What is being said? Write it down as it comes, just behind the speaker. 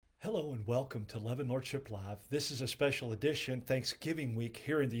Hello and welcome to Love and Lordship Live. This is a special edition, Thanksgiving week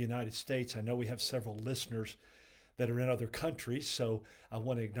here in the United States. I know we have several listeners that are in other countries, so I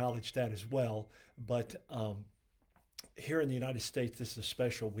want to acknowledge that as well. But here in the United States, this is a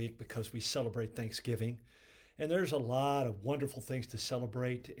special week because we celebrate Thanksgiving. And there's a lot of wonderful things to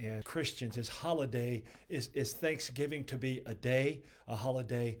celebrate. And Christians, is Thanksgiving to be a day, a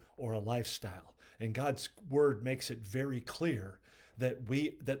holiday, or a lifestyle. And God's word makes it very clear that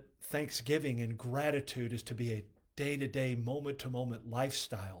Thanksgiving and gratitude is to be a day-to-day, moment-to-moment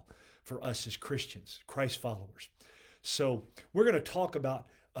lifestyle for us as Christians, Christ followers. So we're going to talk about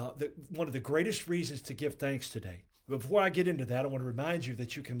one of the greatest reasons to give thanks today. Before I get into that, I want to remind you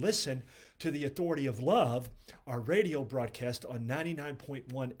that you can listen to the Authority of Love, our radio broadcast on 99.1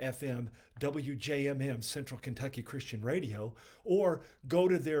 FM WJMM, Central Kentucky Christian Radio, or go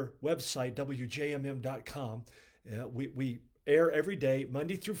to their website, WJMM.com. We air every day,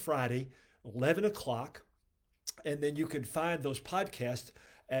 Monday through Friday, 11 o'clock. And then you can find those podcasts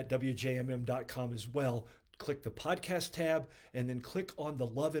at WJMM.com as well. Click the podcast tab and then click on the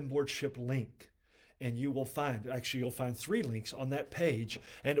Love and Lordship link. And you'll find three links on that page,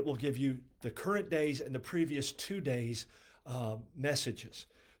 and it will give you the current days and the previous 2 days messages.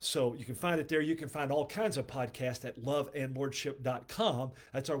 So you can find it there. You can find all kinds of podcasts at loveandlordship.com.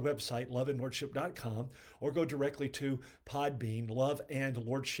 That's our website, loveandlordship.com, or go directly to Podbean,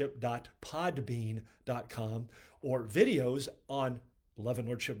 loveandlordship.podbean.com, or videos on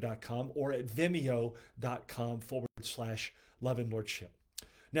loveandlordship.com or at vimeo.com/loveandlordship.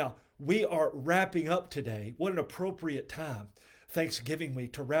 Now, we are wrapping up today. What an appropriate time, Thanksgiving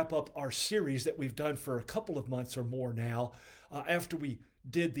week, to wrap up our series that we've done for a couple of months or more now, after we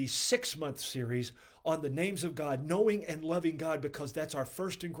did the 6-month series on the names of God, knowing and loving God, because that's our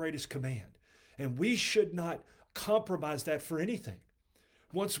first and greatest command. And we should not compromise that for anything.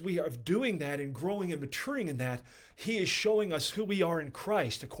 Once we are doing that and growing and maturing in that, He is showing us who we are in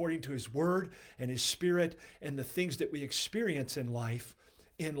Christ according to His Word and His Spirit and the things that we experience in life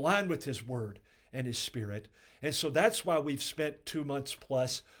in line with His Word and His Spirit. And so that's why we've spent 2 months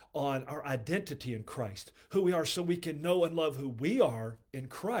plus on our identity in Christ, who we are, so we can know and love who we are in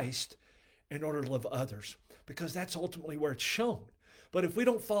Christ in order to love others, because that's ultimately where it's shown. But if we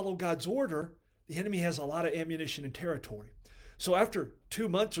don't follow God's order, the enemy has a lot of ammunition and territory. So after 2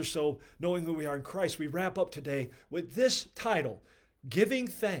 months or so knowing who we are in Christ, we wrap up today with this title, Giving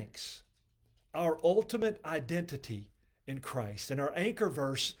Thanks, Our Ultimate Identity in Christ. And our anchor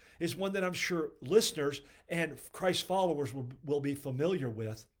verse is one that I'm sure listeners and Christ followers will be familiar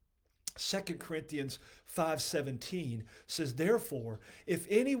with. 2 Corinthians 5:17 says, "Therefore, if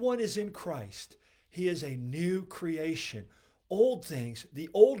anyone is in Christ, he is a new creation. Old things, the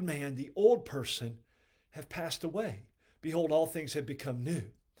old man, the old person have passed away. Behold, all things have become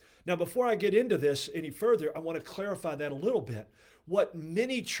new." Now, before I get into this any further, I want to clarify that a little bit. What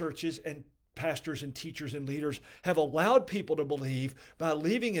many churches and pastors and teachers and leaders have allowed people to believe by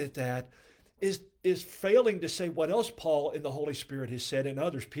leaving it at that is failing to say what else Paul and the Holy Spirit has said, and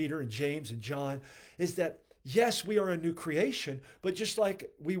others, Peter and James and John, is that yes, we are a new creation, but just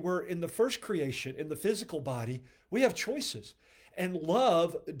like we were in the first creation, in the physical body, we have choices. And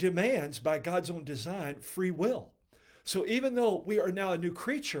love demands, by God's own design, free will. So even though we are now a new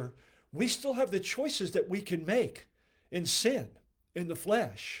creature, we still have the choices that we can make in sin, in the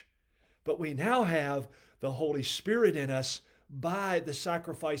flesh. But we now have the Holy Spirit in us by the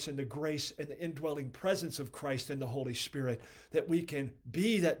sacrifice and the grace and the indwelling presence of Christ and the Holy Spirit, that we can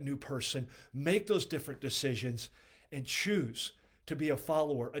be that new person, make those different decisions, and choose to be a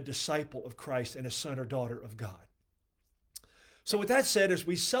follower, a disciple of Christ, and a son or daughter of God. So with that said, as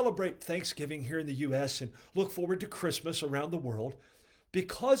we celebrate Thanksgiving here in the U.S. and look forward to Christmas around the world,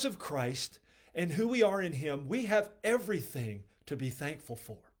 because of Christ and who we are in Him, we have everything to be thankful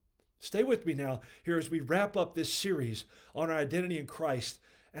for. Stay with me now here as we wrap up this series on our identity in Christ.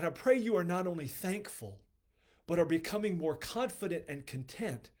 And I pray you are not only thankful, but are becoming more confident and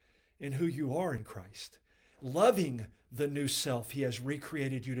content in who you are in Christ, loving the new self He has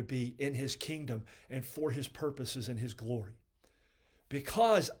recreated you to be in His kingdom and for His purposes and His glory.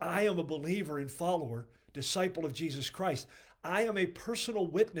 Because I am a believer and follower, disciple of Jesus Christ, I am a personal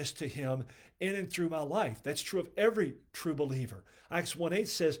witness to Him in and through my life. That's true of every true believer. Acts 1:8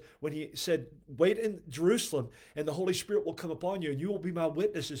 says, when He said, wait in Jerusalem and the Holy Spirit will come upon you and you will be my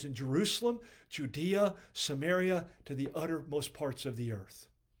witnesses in Jerusalem, Judea, Samaria, to the uttermost parts of the earth.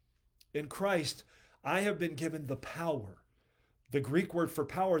 In Christ, I have been given the power. The Greek word for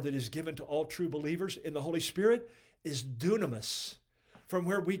power that is given to all true believers in the Holy Spirit is dunamis, from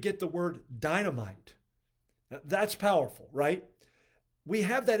where we get the word dynamite. Now, that's powerful, right? We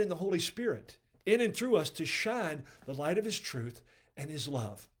have that in the Holy Spirit, in and through us, to shine the light of his truth and his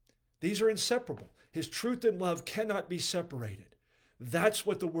love. These are inseparable. His truth and love cannot be separated. That's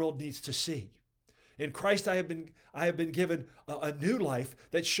what the world needs to see. In Christ, I have been given a new life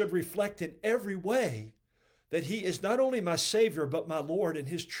that should reflect in every way that he is not only my Savior, but my Lord, and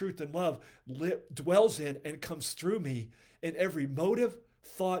his truth and love dwells in and comes through me in every motive,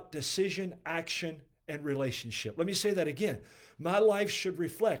 thought, decision, action, and relationship. Let me say that again. My life should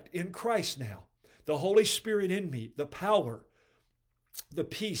reflect in Christ now, the Holy Spirit in me, the power, the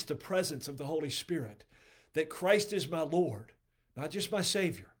peace, the presence of the Holy Spirit, that Christ is my Lord, not just my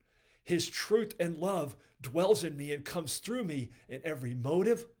Savior. His truth and love dwells in me and comes through me in every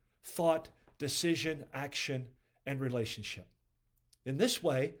motive, thought, decision, action, and relationship. In this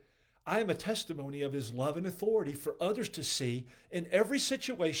way, I am a testimony of his love and authority for others to see in every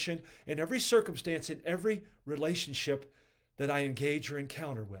situation, in every circumstance, in every relationship that I engage or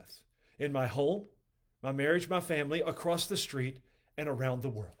encounter with. In my home, my marriage, my family, across the street, and around the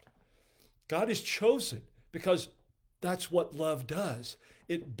world. God is chosen because that's what love does.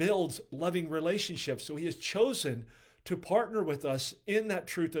 It builds loving relationships. So he has chosen to partner with us in that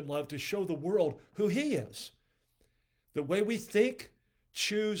truth and love to show the world who he is. The way we think,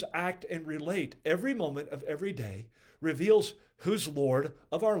 choose, act, and relate every moment of every day reveals who's Lord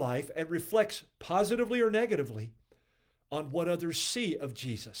of our life and reflects positively or negatively on what others see of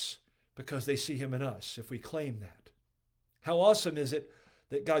Jesus because they see him in us if we claim that. How awesome is it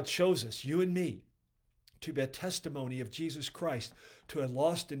that God chose us, you and me, to be a testimony of Jesus Christ to a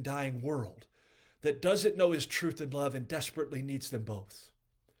lost and dying world that doesn't know his truth and love and desperately needs them both.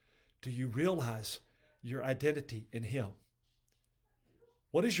 Do you realize your identity in him?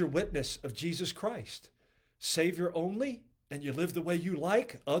 What is your witness of Jesus Christ? Savior only, and you live the way you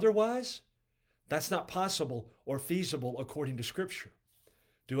like otherwise? That's not possible or feasible according to Scripture.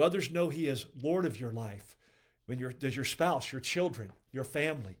 Do others know he is Lord of your life? Does your spouse, your children, your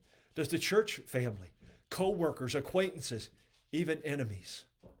family, does the church family, co-workers, acquaintances, even enemies?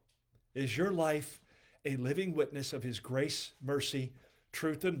 Is your life a living witness of his grace, mercy,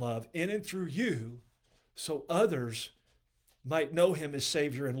 truth, and love in and through you so others might know him as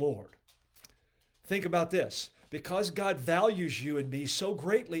Savior and Lord? Think about this. Because God values you and me so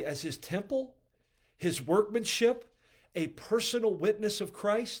greatly as his temple, his workmanship, a personal witness of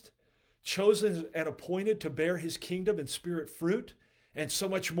Christ, chosen and appointed to bear his kingdom and spirit fruit, and so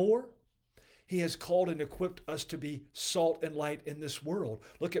much more, he has called and equipped us to be salt and light in this world.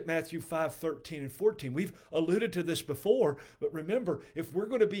 Look at Matthew 5:13 and 14. We've alluded to this before, but remember, if we're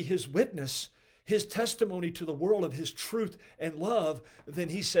going to be his witness, his testimony to the world of his truth and love, then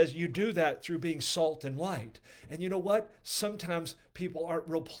he says you do that through being salt and light. And you know what? Sometimes people aren't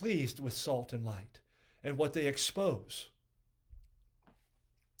real pleased with salt and light and what they expose.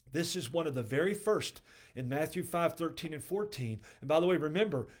 This is one of the very first in Matthew 5:13 and 14. And by the way,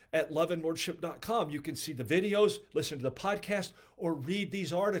 remember, at loveandlordship.com, you can see the videos, listen to the podcast, or read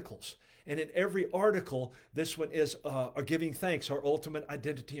these articles. And in every article, this one is giving thanks, our ultimate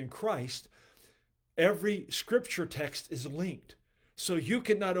identity in Christ. Every scripture text is linked. So you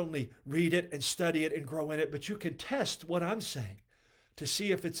can not only read it and study it and grow in it, but you can test what I'm saying to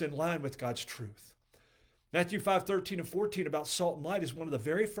see if it's in line with God's truth. Matthew 5:13 and 14 about salt and light is one of the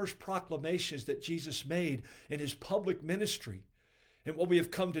very first proclamations that Jesus made in his public ministry and what we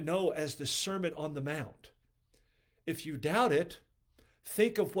have come to know as the Sermon on the Mount. If you doubt it,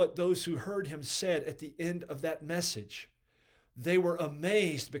 think of what those who heard him said at the end of that message. They were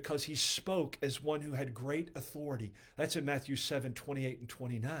amazed because he spoke as one who had great authority. That's in Matthew 7:28 and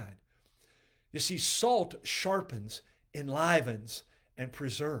 29. You see, salt sharpens, enlivens, and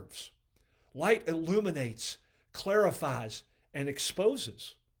preserves. Light illuminates, clarifies, and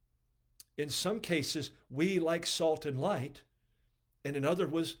exposes. In some cases, we like salt and light, and in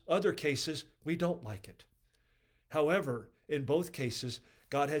other cases, we don't like it. However, in both cases,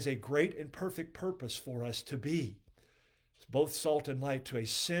 God has a great and perfect purpose for us to be both salt and light to a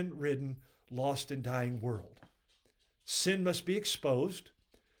sin-ridden, lost and dying world. Sin must be exposed,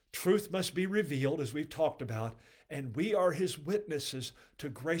 truth must be revealed, as we've talked about, and we are his witnesses to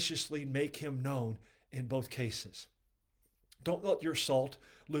graciously make him known in both cases. Don't let your salt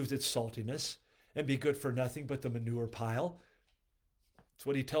lose its saltiness and be good for nothing but the manure pile. That's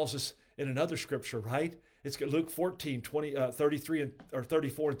what he tells us in another scripture, right? It's Luke 14,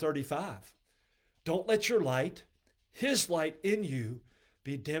 34 and 35. Don't let your light, his light in you,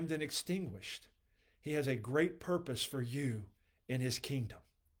 be dimmed and extinguished. He has a great purpose for you in his kingdom.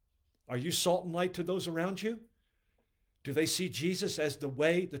 Are you salt and light to those around you? Do they see Jesus as the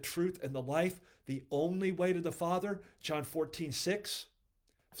way, the truth, and the life, the only way to the Father? John 14:6.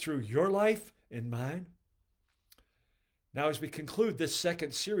 through your life and mine. Now, as we conclude this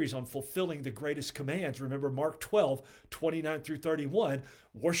second series on fulfilling the greatest commands, remember Mark 12, 29 through 31,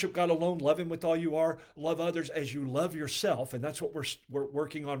 worship God alone, love him with all you are, love others as you love yourself. And that's what we're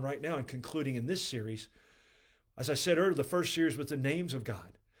working on right now and concluding in this series. As I said earlier, the first series was the names of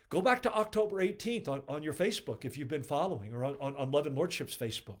God. Go back to October 18th on your Facebook if you've been following, or on Love and Lordship's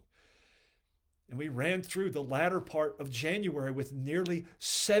Facebook. And we ran through the latter part of January with nearly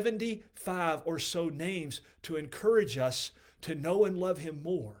 75 or so names to encourage us to know and love him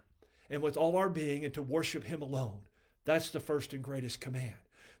more and with all our being, and to worship him alone. That's the first and greatest command.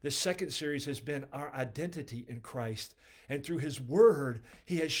 The second series has been our identity in Christ. And through his word,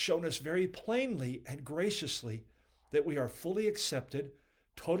 he has shown us very plainly and graciously that we are fully accepted,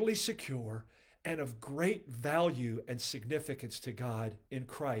 totally secure, and of great value and significance to God in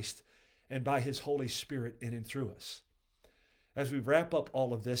Christ and by his Holy Spirit in and through us. As we wrap up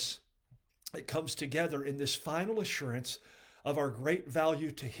all of this, it comes together in this final assurance of our great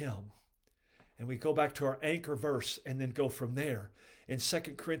value to him. And we go back to our anchor verse and then go from there. In 2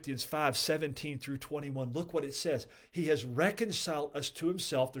 Corinthians 5, 17 through 21, look what it says. He has reconciled us to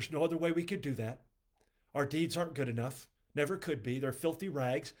himself. There's no other way we could do that. Our deeds aren't good enough. Never could be. They're filthy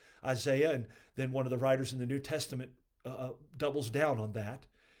rags. Isaiah, and then one of the writers in the New Testament doubles down on that.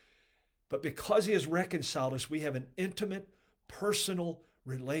 But because he has reconciled us, we have an intimate, personal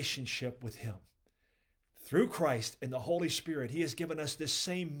relationship with him. Through Christ and the Holy Spirit, he has given us this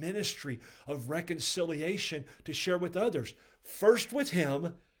same ministry of reconciliation to share with others, first with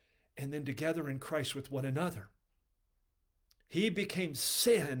him, and then together in Christ with one another. He became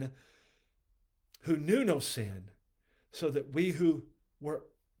sin who knew no sin, so that we who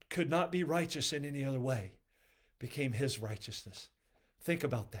could not be righteous in any other way became his righteousness. Think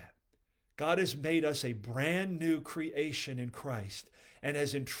about that. God has made us a brand new creation in Christ and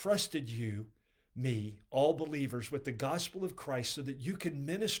has entrusted you, me, all believers, with the gospel of Christ so that you can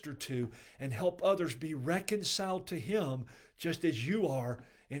minister to and help others be reconciled to him just as you are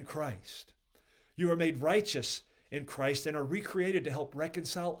in Christ. You are made righteous in Christ and are recreated to help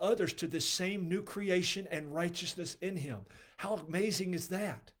reconcile others to this same new creation and righteousness in him. How amazing is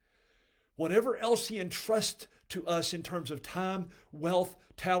that? Whatever else he entrusts to us in terms of time, wealth,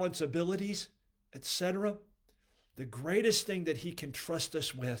 talents, abilities, etc., the greatest thing that he can trust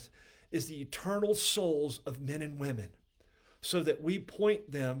us with is the eternal souls of men and women, so that we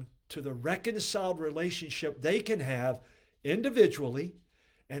point them to the reconciled relationship they can have individually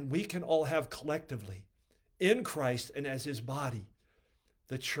and we can all have collectively in Christ and as his body,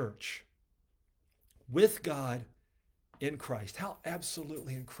 the church, with God in Christ. How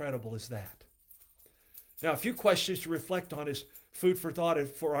absolutely incredible is that? Now, a few questions to reflect on as food for thought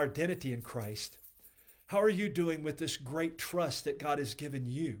for our identity in Christ. How are you doing with this great trust that God has given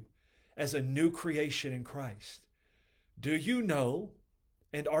you as a new creation in Christ? Do you know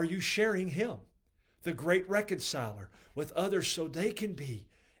and are you sharing him, the great reconciler, with others so they can be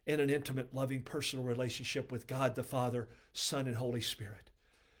in an intimate, loving, personal relationship with God the Father, Son, and Holy Spirit,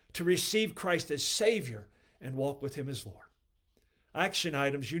 to receive Christ as Savior and walk with him as Lord? Action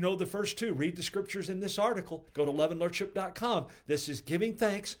items, you know the first two. Read the scriptures in this article. Go to loveandlordship.com. This is giving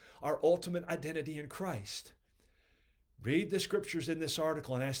thanks, our ultimate identity in Christ. Read the scriptures in this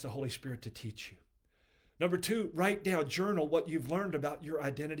article and ask the Holy Spirit to teach you. Number two, write down, journal what you've learned about your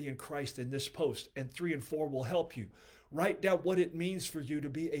identity in Christ in this post. And 3 and 4 will help you. Write down what it means for you to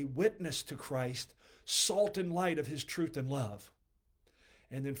be a witness to Christ, salt and light of his truth and love.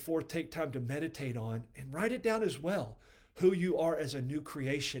 And then 4, take time to meditate on and write it down as well, who you are as a new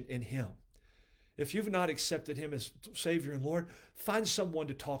creation in him. If you've not accepted him as Savior and Lord, find someone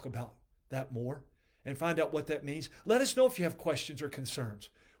to talk about that more and find out what that means. Let us know if you have questions or concerns.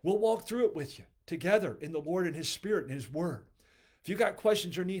 We'll walk through it with you together in the Lord and his Spirit and his word. If you got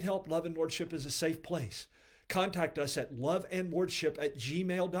questions or need help, Love and Lordship is a safe place. Contact us at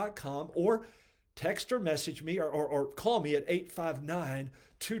loveandlordship@gmail.com or text or message me or call me at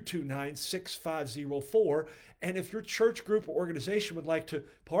 859-229-6504. And if your church group or organization would like to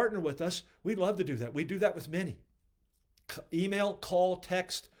partner with us, we'd love to do that. We do that with many. Email, call,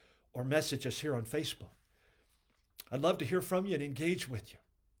 text, or message us here on Facebook. I'd love to hear from you and engage with you.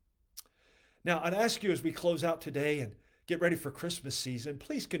 Now, I'd ask you as we close out today and get ready for Christmas season,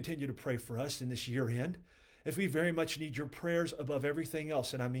 please continue to pray for us in this year end, as we very much need your prayers above everything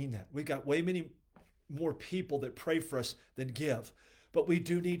else, and I mean that. We've got way many more people that pray for us than give, but we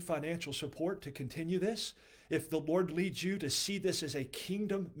do need financial support to continue this. If the Lord leads you to see this as a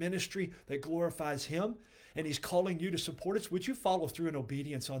kingdom ministry that glorifies him, and he's calling you to support us, would you follow through in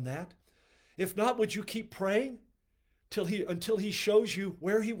obedience on that? If not, would you keep praying? until he shows you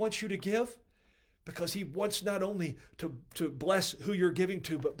where he wants you to give, because he wants not only to bless who you're giving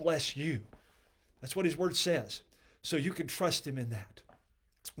to, but bless you. That's what his word says. So you can trust him in that.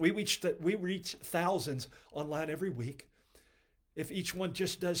 We reach thousands online every week. If each one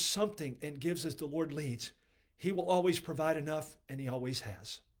just does something and gives as the Lord leads, he will always provide enough, and he always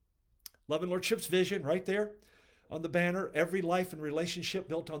has. Love and Lordship's vision right there on the banner. Every life and relationship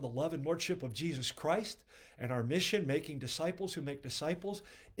built on the love and Lordship of Jesus Christ, and our mission, making disciples who make disciples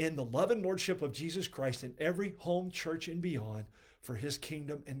in the love and Lordship of Jesus Christ in every home, church, and beyond for his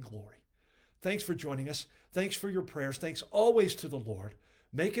kingdom and glory. Thanks for joining us. Thanks for your prayers. Thanks always to the Lord.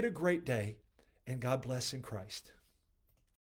 Make it a great day, and God bless in Christ.